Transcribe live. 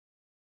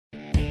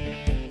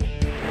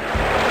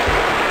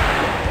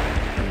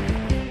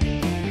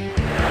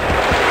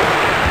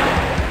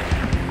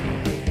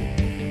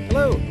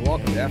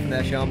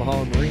S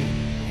Yamaha and Marine,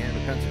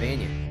 Hanover,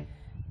 Pennsylvania.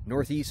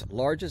 Northeast's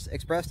largest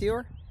express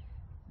dealer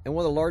and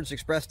one of the largest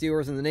express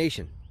dealers in the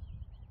nation.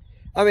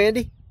 I'm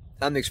Andy.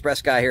 I'm the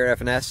express guy here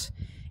at F&S.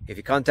 If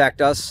you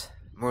contact us,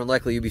 more than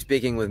likely you'll be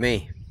speaking with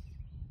me.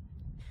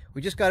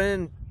 We just got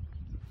in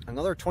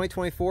another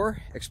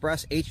 2024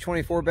 Express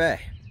H24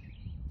 bay.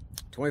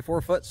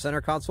 24-foot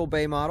center console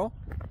bay model.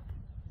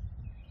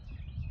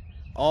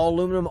 All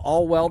aluminum,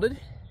 all welded.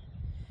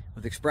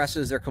 With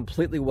Expresses, they're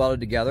completely welded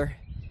together.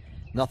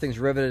 Nothing's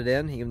riveted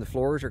in. Even the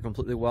floors are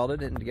completely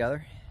welded in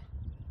together.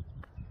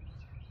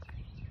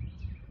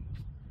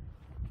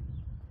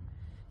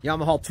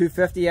 Yamaha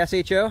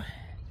 250 SHO.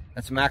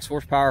 That's max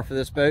horsepower for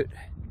this boat.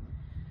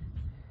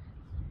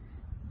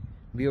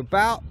 Be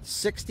about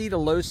 60 to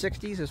low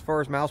 60s as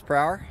far as miles per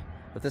hour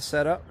with this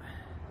setup.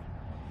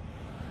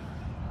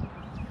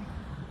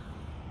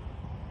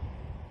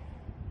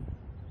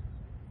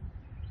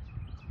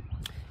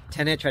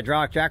 "10-inch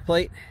hydraulic jack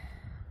plate."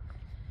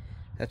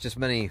 That's just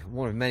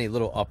one of many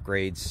little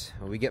upgrades.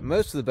 We get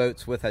most of the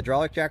boats with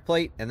hydraulic jack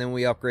plate, and then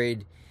we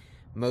upgrade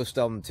most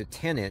of them to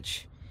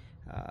 10-inch.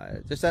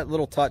 Just that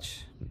little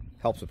touch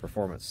helps with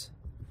performance.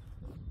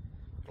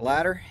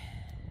 Ladder.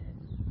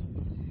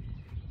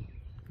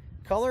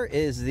 Color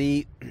is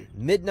the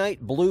midnight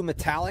blue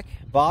metallic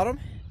bottom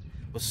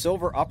with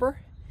silver upper.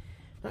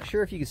 Not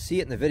sure if you can see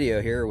it in the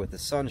video here with the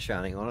sun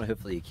shining on it.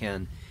 Hopefully you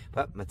can,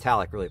 but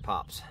metallic really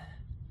pops.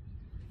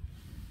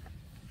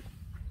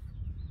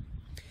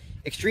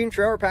 Extreme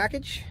trailer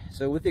package.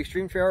 So with the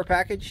extreme trailer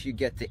package, you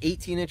get the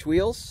 18-inch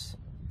wheels,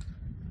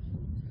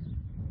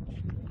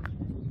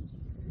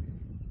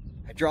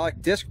 hydraulic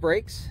disc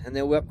brakes, and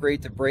then we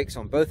upgrade to brakes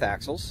on both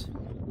axles.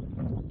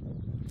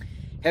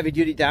 Heavy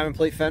duty diamond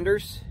plate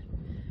fenders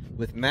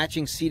with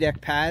matching C-deck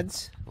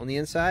pads on the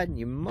inside.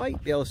 You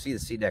might be able to see the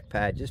C-deck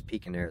pad just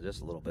peeking there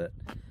just a little bit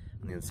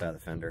on the inside of the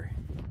fender.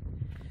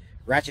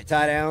 Ratchet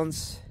tie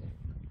downs,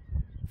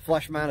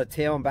 flush mounted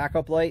tail and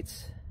backup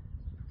lights.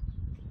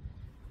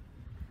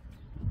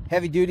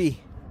 Heavy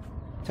duty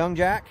tongue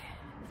jack.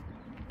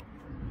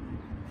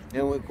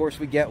 And of course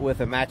we get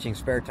with a matching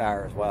spare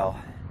tire as well.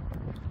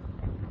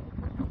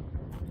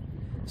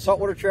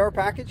 Saltwater trailer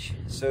package.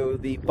 So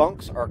the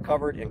bunks are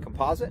covered in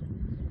composite.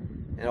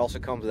 And it also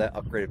comes with that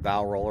upgraded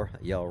bow roller,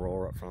 that yellow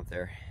roller up front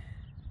there.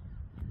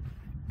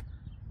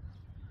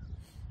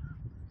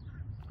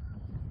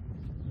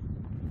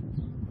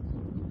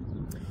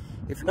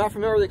 If you're not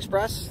familiar with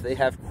Xpress, they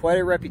have quite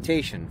a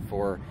reputation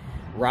for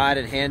ride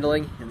and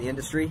handling in the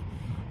industry.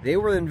 They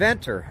were the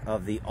inventor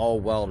of the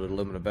all-welded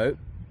aluminum boat,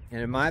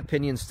 and in my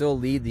opinion still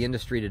lead the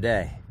industry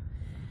today.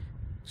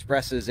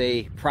 Xpress is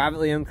a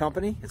privately owned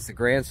company. It's the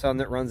grandson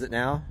that runs it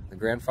now. The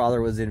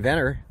grandfather was the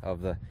inventor of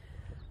the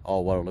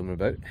all-welded aluminum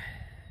boat.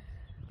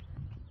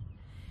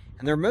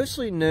 And they're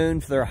mostly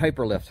known for their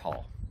hyperlift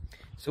hull.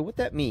 So what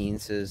that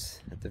means is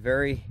at the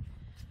very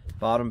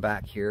bottom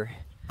back here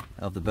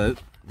of the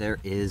boat, there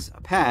is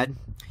a pad,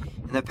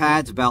 and that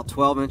pad's about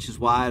 12 inches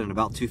wide and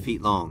about 2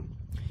 feet long.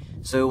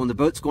 So when the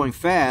boat's going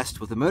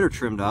fast with the motor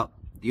trimmed up,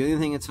 the only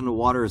thing that's in the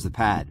water is the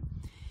pad.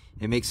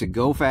 It makes it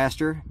go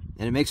faster,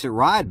 and it makes it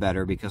ride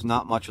better because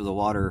not much of the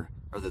water,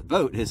 or the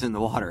boat, is in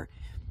the water.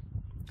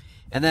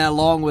 And then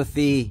along with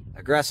the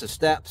aggressive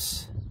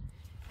steps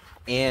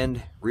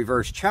and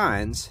reverse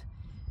chines,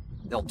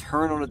 they'll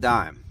turn on a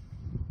dime.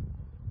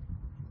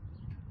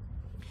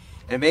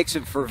 And it makes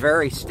it for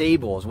very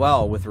stable as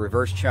well with the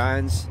reverse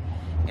chines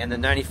and the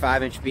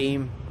 95-inch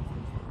beam.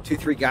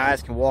 2-3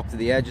 guys can walk to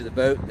the edge of the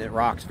boat and it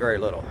rocks very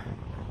little.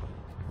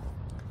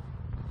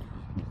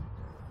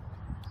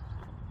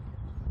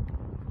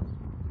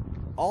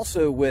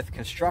 Also with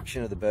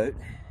construction of the boat,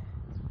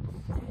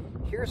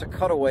 here's a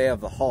cutaway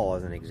of the hull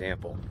as an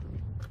example.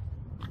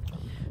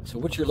 So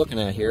what you're looking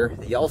at here,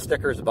 the yellow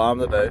sticker is the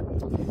bottom of the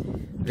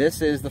boat.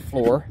 This is the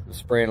floor, the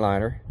spray and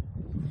liner,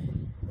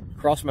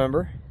 cross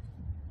member,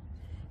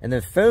 and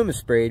then foam is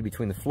sprayed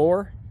between the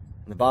floor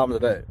and the bottom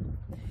of the boat.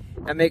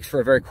 That makes for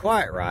a very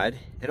quiet ride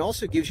and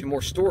also gives you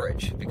more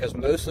storage because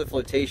most of the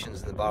flotation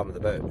is in the bottom of the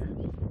boat.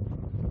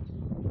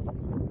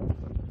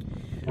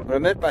 What I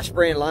meant by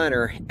spray and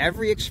liner,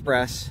 every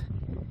Express,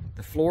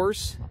 the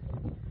floors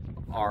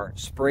are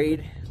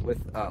sprayed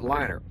with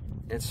liner.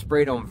 It's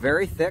sprayed on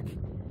very thick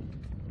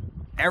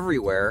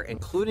everywhere,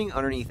 including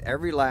underneath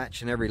every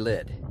latch and every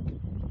lid.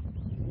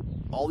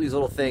 All these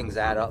little things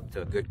add up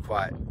to a good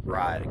quiet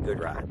ride, a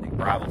good ride. It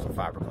rivals a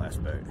fiberglass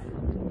boat.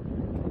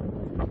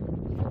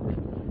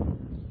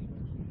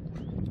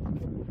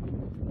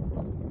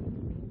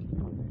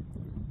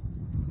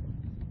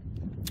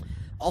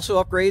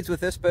 Also upgrades with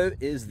this boat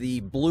is the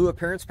blue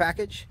appearance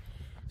package.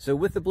 So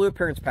with the blue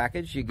appearance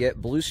package, you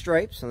get blue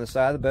stripes on the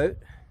side of the boat,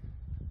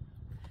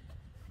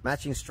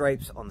 matching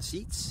stripes on the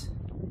seats,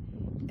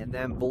 and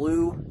then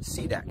blue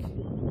C-deck.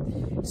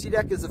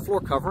 C-deck is the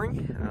floor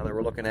covering that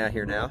we're looking at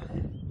here now.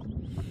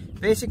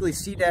 Basically,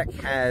 C-deck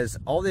has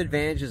all the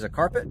advantages of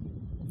carpet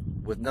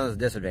with none of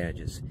the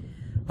disadvantages.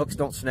 Hooks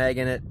don't snag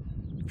in it,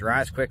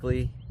 dries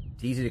quickly,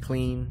 it's easy to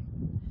clean.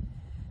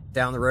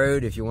 Down the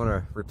road, if you want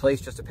to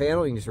replace just a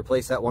panel, you can just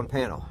replace that one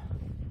panel.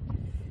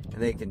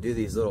 And they can do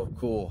these little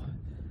cool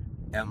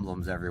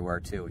emblems everywhere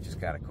too, which is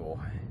kind of cool.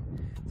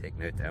 Take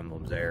note the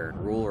emblems there.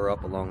 Ruler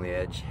up along the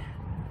edge.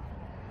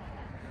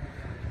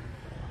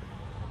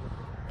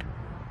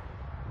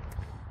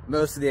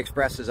 Most of the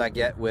Xpresses I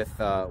get with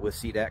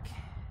C-Deck.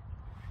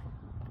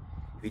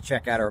 If you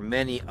check out our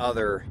many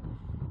other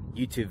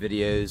YouTube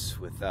videos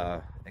with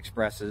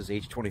Xpresses,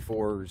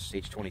 H24s,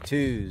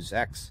 H22s,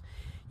 X,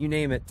 you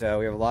name it,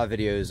 we have a lot of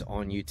videos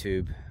on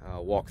YouTube,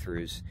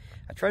 walkthroughs.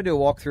 I try to do a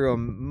walkthrough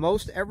on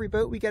most every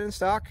boat we get in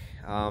stock.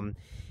 And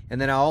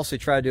then I also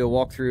try to do a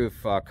walkthrough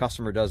if a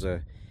customer does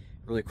a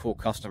really cool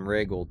custom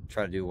rig, we'll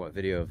try to do a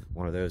video of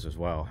one of those as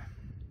well.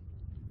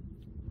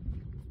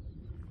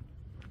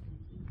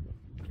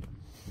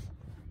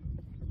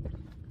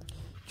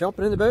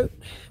 Jumping in the boat.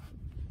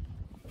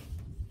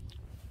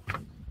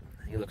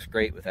 He looks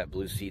great with that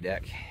blue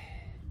C-Deck.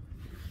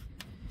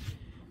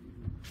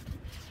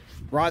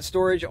 Rod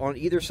storage on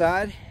either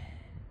side.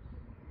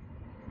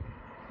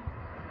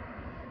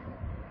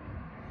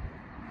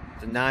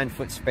 It's a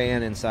 9-foot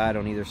span inside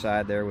on either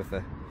side there with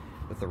the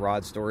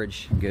rod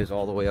storage. It goes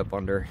all the way up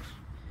under.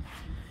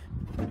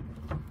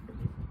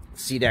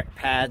 C-Deck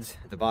pads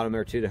at the bottom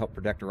there too to help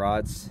protect the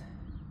rods.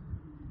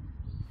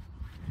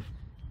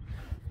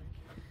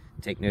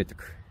 Take note the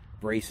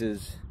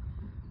braces,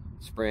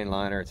 spray and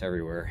liner, it's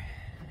everywhere.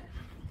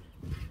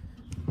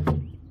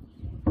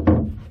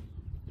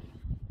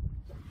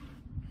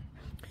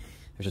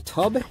 There's a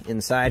tub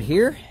inside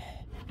here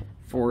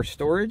for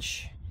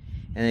storage.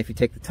 And if you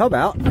take the tub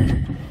out,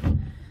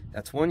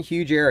 that's one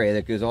huge area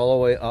that goes all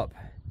the way up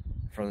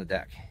from the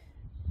deck.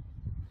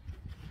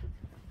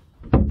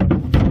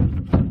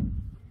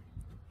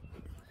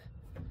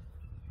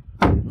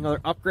 Another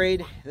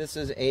upgrade, this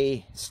is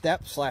a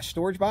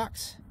step/storage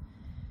box.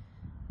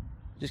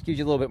 Just gives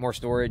you a little bit more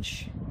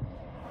storage.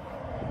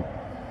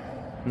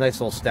 Nice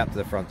little step to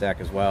the front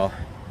deck as well.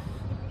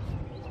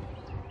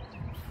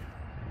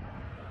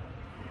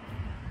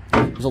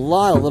 There's a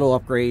lot of little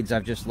upgrades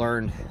I've just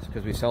learned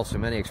because we sell so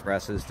many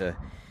Xpresses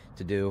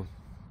to do.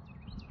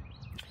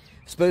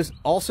 Suppose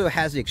also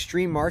has the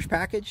Extreme Marsh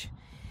package.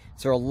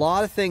 So there are a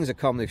lot of things that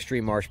come with the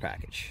Extreme Marsh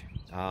package.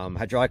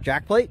 Hydraulic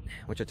jack plate,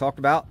 which I talked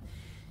about,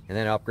 and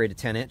then upgraded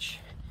 10-inch.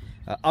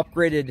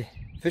 Upgraded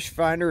fish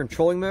finder and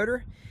trolling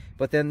motor.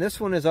 But then this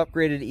one is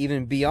upgraded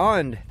even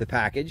beyond the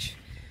package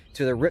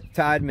to the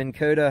Riptide Minn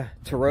Kota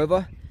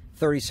Tarova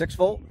 36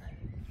 volt.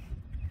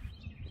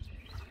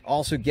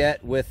 Also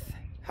get with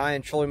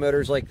high-end trolling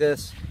motors like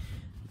this,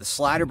 the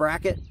slider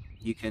bracket.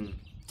 You can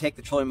take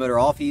the trolling motor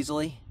off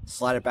easily,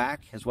 slide it back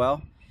as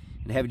well,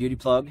 and a heavy-duty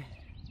plug.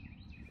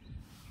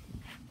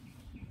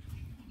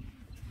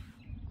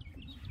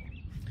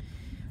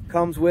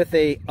 Comes with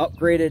a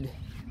upgraded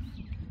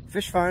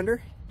fish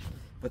finder.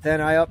 But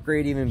then I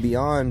upgrade even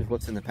beyond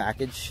what's in the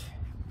package.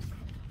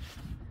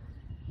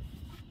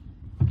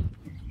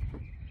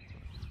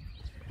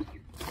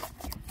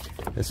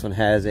 This one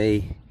has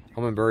a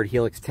Humminbird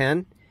Helix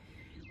 10.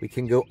 We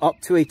can go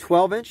up to a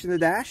 12-inch in the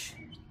dash.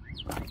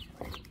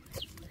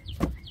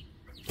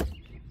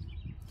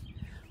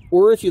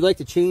 Or if you'd like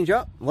to change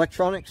up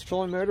electronics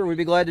trolling motor, we'd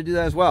be glad to do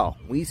that as well.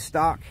 We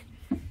stock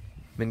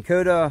Minn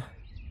Kota,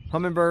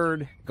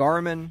 Humminbird,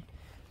 Garmin,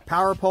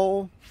 Power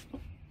Pole,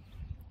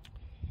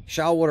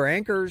 shallow water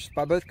anchors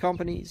by both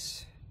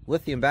companies,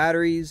 lithium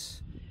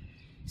batteries,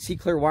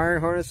 C-Clear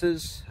wiring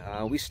harnesses.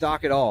 We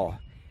stock it all.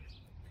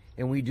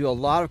 And we do a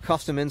lot of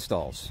custom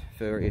installs.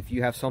 So if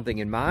you have something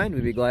in mind,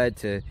 we'd be glad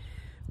to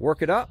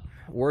work it up.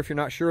 Or if you're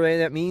not sure what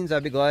that means,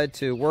 I'd be glad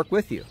to work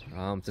with you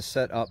to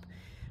set up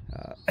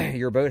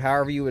your boat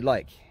however you would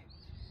like.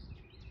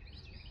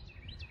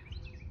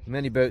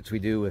 Many boats we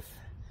do with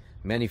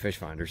many fish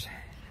finders.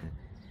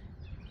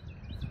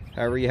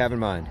 However you have in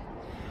mind.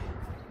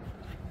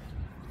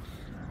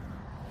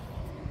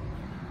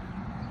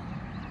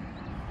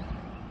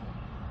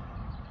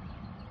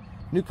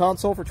 New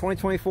console for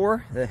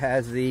 2024 that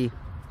has the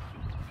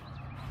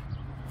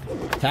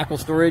tackle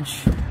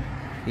storage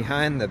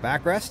behind the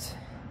backrest.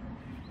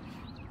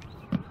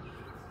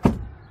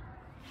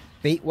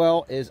 Bait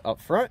well is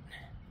up front.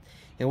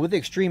 And with the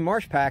Extreme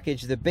Marsh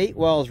package, the bait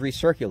well is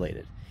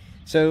recirculated.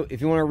 So if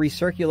you want to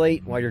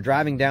recirculate while you're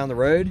driving down the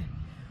road,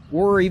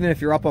 or even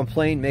if you're up on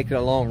plane making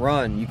a long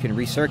run, you can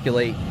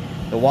recirculate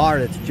the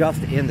water that's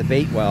just in the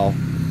bait well.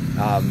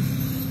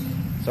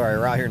 Sorry,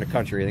 we're out here in the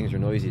country. Things are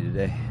noisy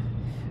today.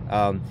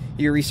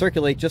 You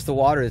recirculate just the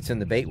water that's in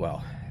the bait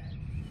well.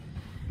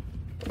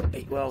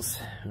 Bait well's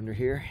under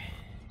here.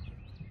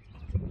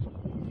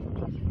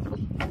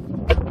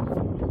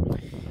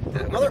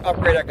 Another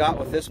upgrade I got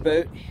with this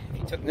boat, if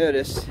you took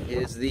notice,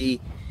 is the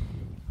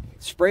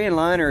spray and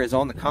liner is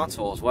on the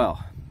console as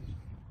well.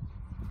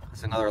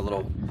 That's another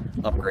little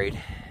upgrade.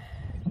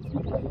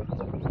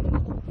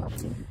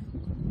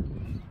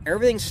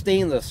 Everything's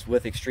stainless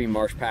with Extreme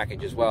Marsh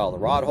package as well. The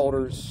rod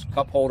holders,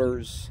 cup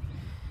holders,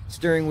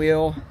 steering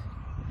wheel,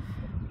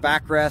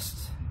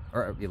 backrest,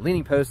 or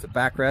leaning post, the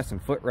backrest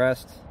and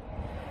footrest,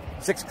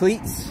 6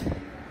 cleats.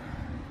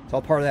 It's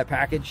all part of that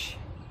package.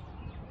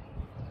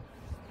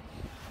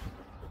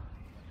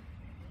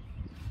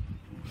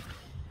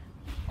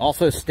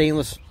 Also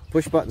stainless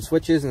push button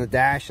switches in the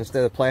dash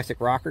instead of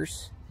plastic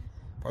rockers.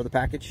 Part of the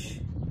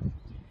package.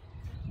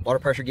 Water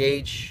pressure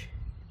gauge.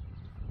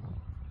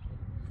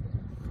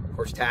 Of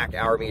course, tach,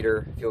 hour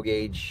meter, fuel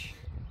gauge.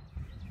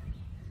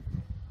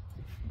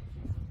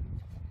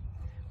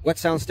 Wet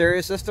sound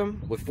stereo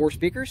system with 4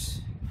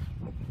 speakers.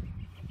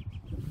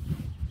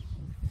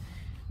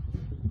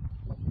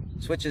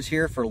 Switches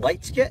here for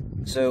lights kit.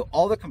 So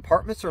all the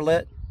compartments are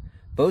lit,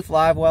 both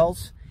live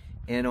wells,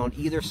 and on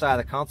either side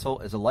of the console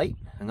is a light,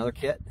 another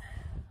kit,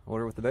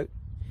 order with the boat.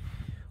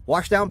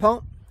 Washdown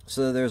pump.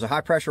 So there's a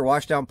high pressure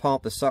washdown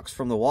pump that sucks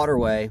from the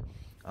waterway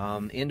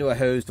into a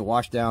hose to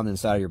wash down the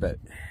inside of your boat.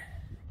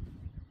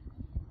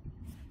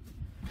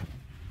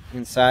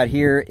 Inside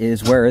here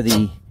is where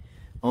the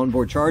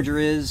onboard charger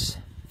is,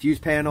 fuse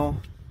panel,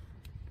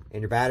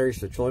 and your batteries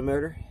for the trolling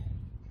motor.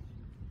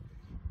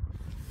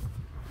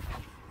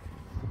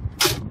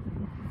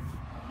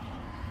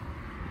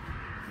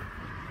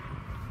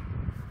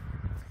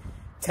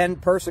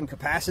 Ten-person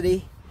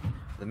capacity,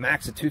 the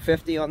max of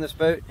 250 on this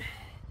boat.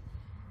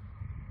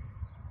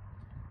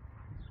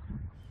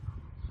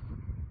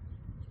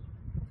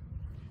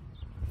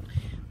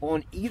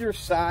 On either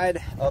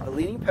side of the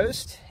leaning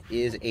post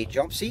is a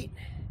jump seat.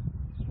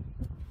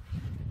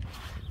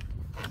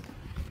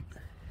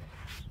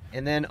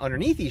 And then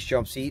underneath each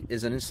jump seat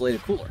is an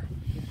insulated cooler.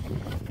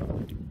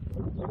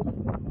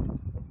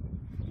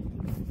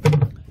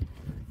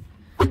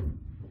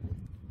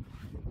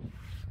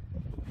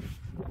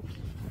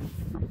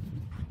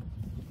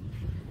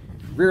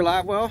 Rear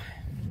live well.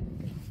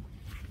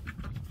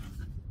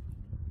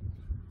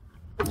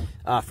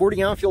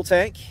 40-gallon fuel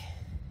tank.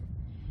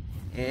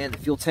 And the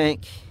fuel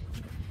tank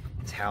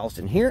is housed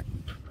in here.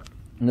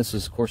 And this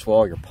is, of course, where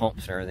all your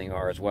pumps and everything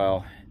are as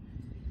well.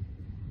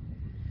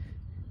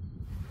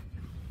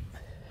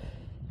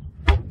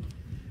 If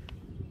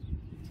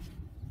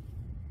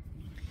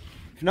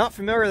you're not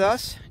familiar with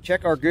us,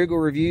 check our Google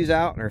reviews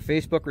out and our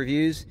Facebook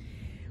reviews.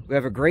 We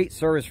have a great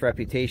service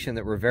reputation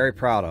that we're very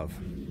proud of.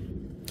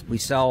 We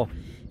sell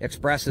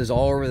Xpresses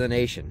all over the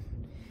nation.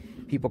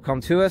 People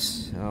come to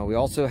us. We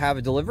also have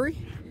a delivery.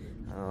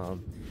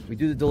 We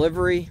do the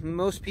delivery.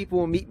 Most people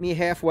will meet me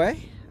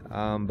halfway,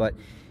 but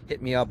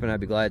hit me up and I'd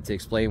be glad to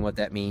explain what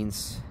that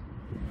means.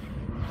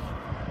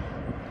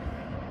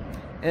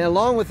 And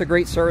along with a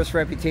great service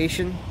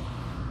reputation,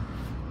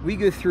 we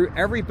go through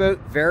every boat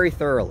very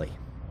thoroughly.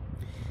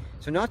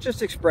 So not just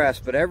Xpress,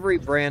 but every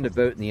brand of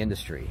boat in the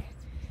industry.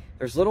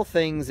 There's little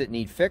things that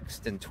need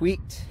fixed and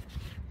tweaked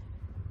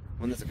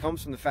when this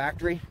comes from the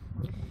factory.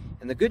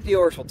 And the good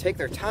dealers will take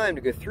their time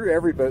to go through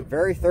every boat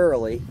very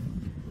thoroughly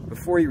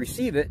before you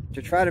receive it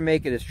to try to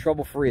make it as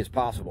trouble-free as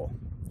possible.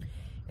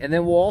 And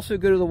then we'll also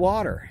go to the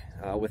water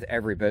with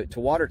every boat to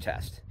water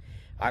test.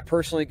 I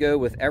personally go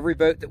with every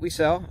boat that we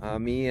sell.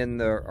 Me and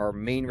our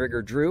main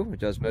rigger, Drew, who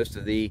does most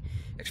of the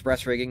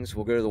Xpress riggings,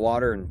 will go to the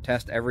water and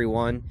test every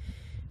one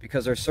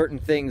because there's certain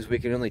things we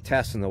can only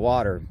test in the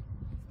water,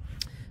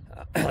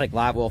 like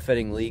live well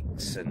fitting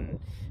leaks and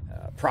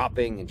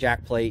propping and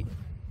jack plate,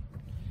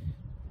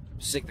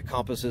 sync the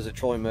compasses of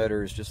trolling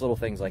motors, just little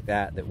things like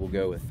that that we'll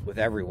go with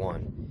every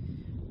one.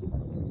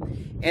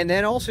 And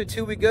then also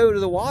too, we go to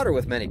the water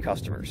with many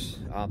customers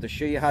to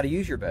show you how to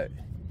use your boat,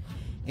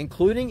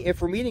 including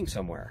if we're meeting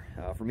somewhere.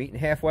 If we're meeting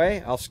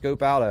halfway, I'll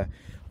scope out a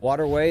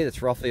waterway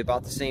that's roughly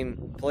about the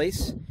same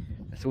place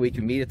so we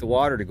can meet at the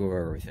water to go over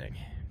everything.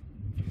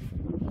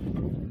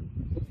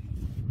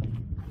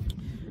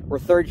 We're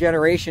third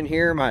generation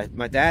here.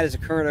 My dad is a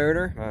current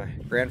owner.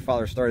 My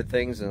grandfather started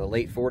things in the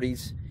late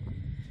 40s.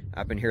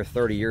 I've been here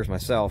 30 years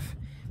myself,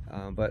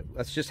 but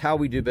that's just how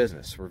we do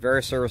business. We're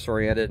very service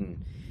oriented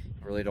and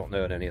really don't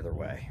know it any other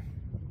way.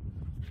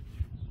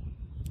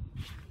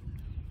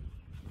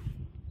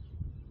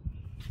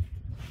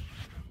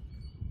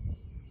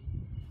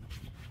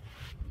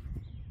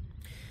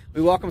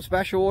 We welcome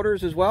special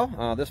orders as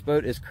well. This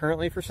boat is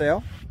currently for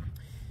sale,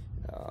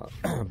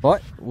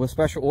 but with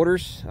special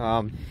orders,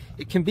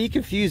 it can be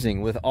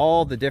confusing with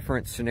all the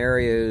different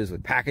scenarios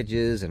with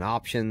packages and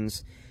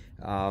options.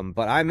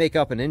 But I make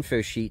up an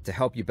info sheet to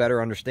help you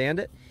better understand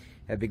it.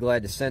 I'd be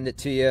glad to send it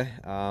to you,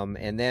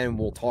 and then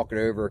we'll talk it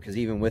over, because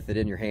even with it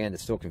in your hand,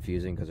 it's still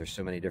confusing because there's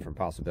so many different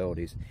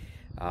possibilities.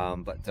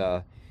 But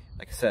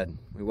like I said,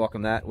 we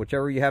welcome that.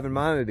 Whichever you have in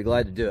mind, we'd be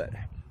glad to do it.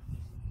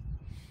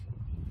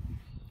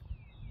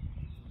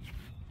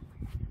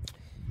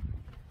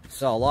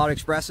 Sell a lot of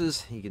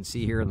Xpresses. You can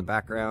see here in the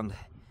background,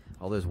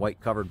 all those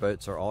white covered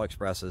boats are all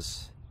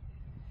Xpresses.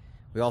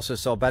 We also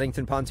sell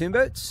Bennington pontoon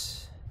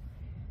boats,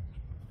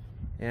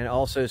 and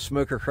also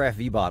Smoker Craft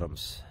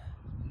V-bottoms.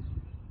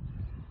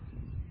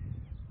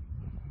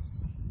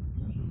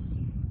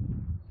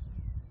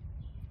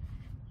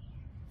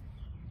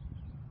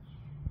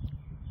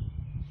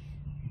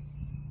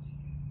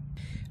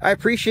 I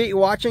appreciate you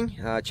watching.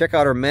 Check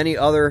out our many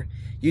other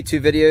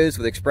YouTube videos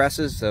with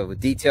Xpresses, with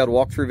detailed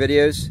walkthrough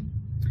videos.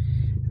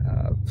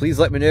 Please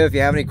let me know if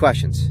you have any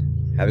questions.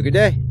 Have a good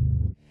day.